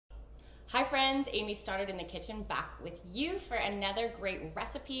Hi friends, Amy Started in the Kitchen back with you for another great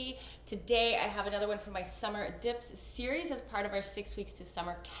recipe. Today I have another one from my summer dips series as part of our 6 weeks to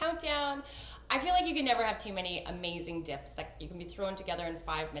summer countdown. I feel like you can never have too many amazing dips that you can be thrown together in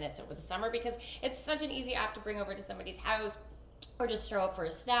 5 minutes over the summer because it's such an easy app to bring over to somebody's house or just throw up for a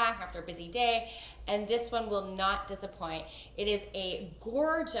snack after a busy day. And this one will not disappoint. It is a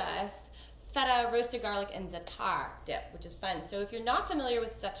gorgeous Feta, roasted garlic, and Za'atar dip, which is fun. So if you're not familiar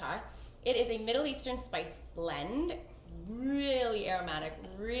with Za'atar, it is a Middle Eastern spice blend, really aromatic,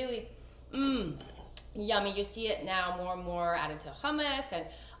 really yummy. You see it now more and more added to hummus, and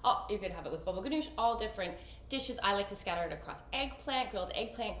you could have it with bubble ganoush, all different dishes. I like to scatter it across eggplant, grilled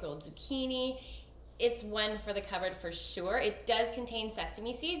zucchini. It's one for the cupboard for sure. It does contain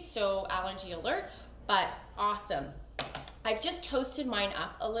sesame seeds, so allergy alert, but awesome. I've just toasted mine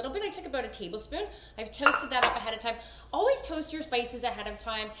up a little bit. I took about a tablespoon. I've toasted that up ahead of time. Always toast your spices ahead of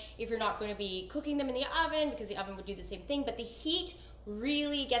time if you're not going to be cooking them in the oven, because the oven would do the same thing, but the heat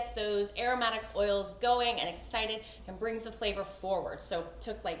really gets those aromatic oils going and excited and brings the flavor forward. So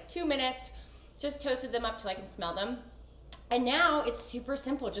took like 2 minutes, just toasted them up till I can smell them. And now it's super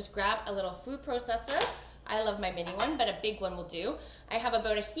simple. Just grab a little food processor. I love my mini one, but a big one will do. I have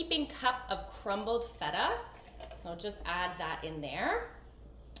about a heaping cup of crumbled feta. So I'll just add that in there.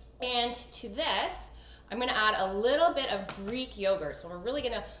 And to this, I'm gonna add a little bit of Greek yogurt. So we're really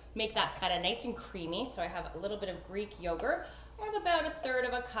gonna make that feta nice and creamy. So I have a little bit of Greek yogurt. I have about 1/3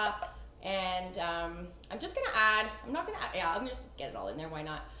 of a cup, and I'm just gonna add, I'm gonna just get it all in there, why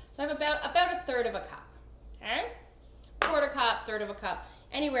not? So I have about 1/3 of a cup, okay? 1/4 cup, 1/3 of a cup,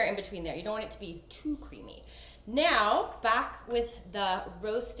 anywhere in between there. You don't want it to be too creamy. Now, back with the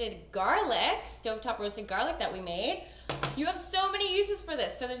roasted garlic, stovetop roasted garlic that we made. You have so many uses for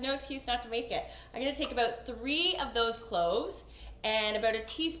this, so there's no excuse not to make it. I'm gonna take about 3 of those cloves and about a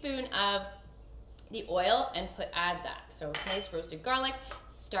teaspoon of the oil and add that. So nice roasted garlic.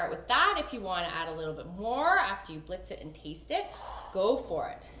 Start with that. If you wanna add a little bit more after you blitz it and taste it, go for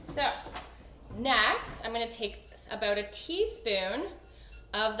it. So next, I'm gonna take about a teaspoon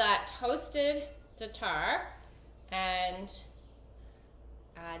of that toasted Za'atar and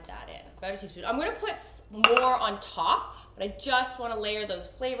add that in, about a teaspoon. I'm gonna put more on top, but I just wanna layer those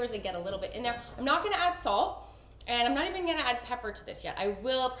flavors and get a little bit in there. I'm not gonna add salt, and I'm not even gonna add pepper to this yet. I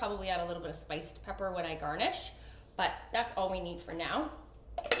will probably add a little bit of spiced pepper when I garnish, but that's all we need for now.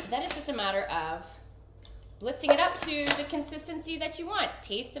 Then it's just a matter of blitzing it up to the consistency that you want.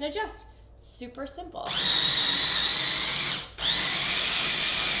 Taste and adjust, super simple.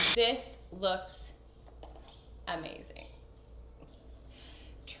 This looks amazing.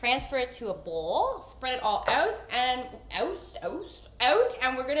 Transfer it to a bowl, spread it all out, and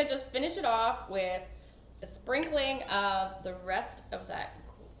we're gonna just finish it off with a sprinkling of the rest of that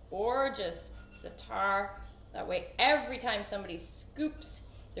gorgeous Za'atar. That way, every time somebody scoops,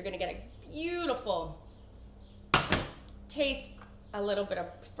 they're gonna get a beautiful taste. A little bit of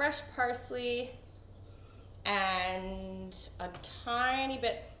fresh parsley and a tiny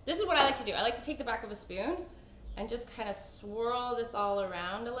bit. This is what I like to do. I like to take the back of a spoon and just kind of swirl this all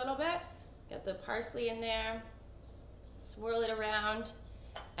around a little bit. Get the parsley in there, swirl it around,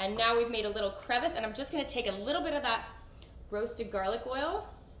 and now we've made a little crevice, and I'm just gonna take a little bit of that roasted garlic oil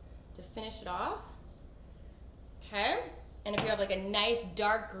to finish it off, okay? And if you have like a nice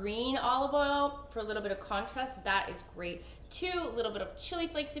dark green olive oil for a little bit of contrast, that is great too. A little bit of chili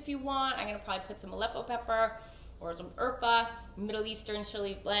flakes if you want. I'm gonna probably put some Aleppo pepper or some Urfa, Middle Eastern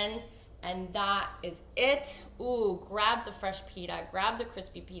chili blends, and that is it. Ooh, grab the fresh pita, grab the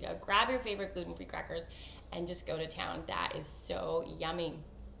crispy pita, grab your favorite gluten-free crackers, and just go to town. That is so yummy.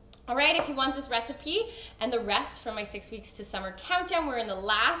 All right, if you want this recipe and the rest from my 6 weeks to summer countdown, we're in the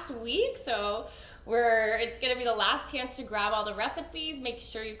last week, so it's gonna be the last chance to grab all the recipes. Make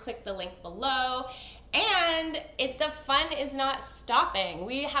sure you click the link below. And the fun is not stopping.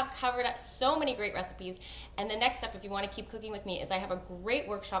 We have covered up so many great recipes. And the next step, if you want to keep cooking with me, is I have a great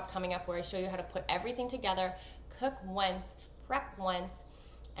workshop coming up where I show you how to put everything together, cook once, prep once,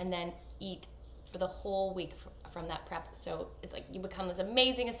 and then eat for the whole week from that prep. So it's like you become this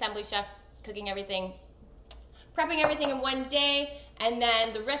amazing assembly chef, cooking everything, prepping everything in one day, and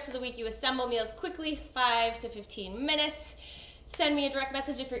then the rest of the week you assemble meals quickly, 5 to 15 minutes. Send me a direct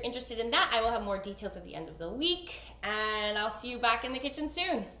message if you're interested in that. I will have more details at the end of the week, and I'll see you back in the kitchen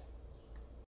soon.